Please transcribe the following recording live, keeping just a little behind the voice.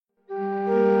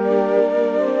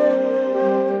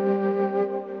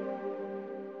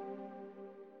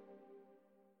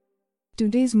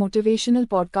Today's motivational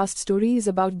podcast story is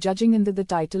about judging, and the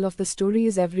title of the story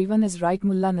is Everyone is Right.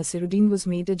 Mullah Nasiruddin was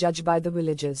made a judge by the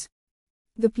villagers.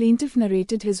 The plaintiff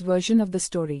narrated his version of the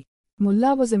story.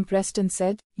 Mullah was impressed and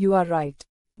said, "You are right."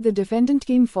 The defendant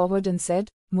came forward and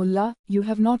said, "Mullah, you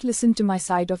have not listened to my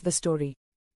side of the story.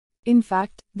 In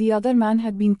fact, the other man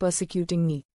had been persecuting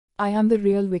me. I am the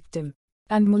real victim."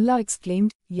 And Mullah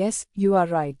exclaimed, "Yes, you are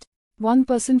right." One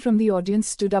person from the audience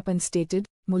stood up and stated,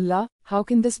 "Mullah, how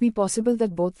can this be possible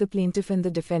that both the plaintiff and the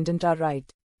defendant are right?"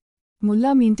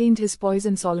 Mullah maintained his poise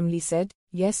and solemnly said,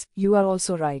 "Yes, you are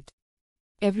also right.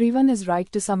 Everyone is right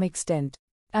to some extent.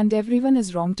 And everyone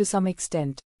is wrong to some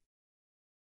extent.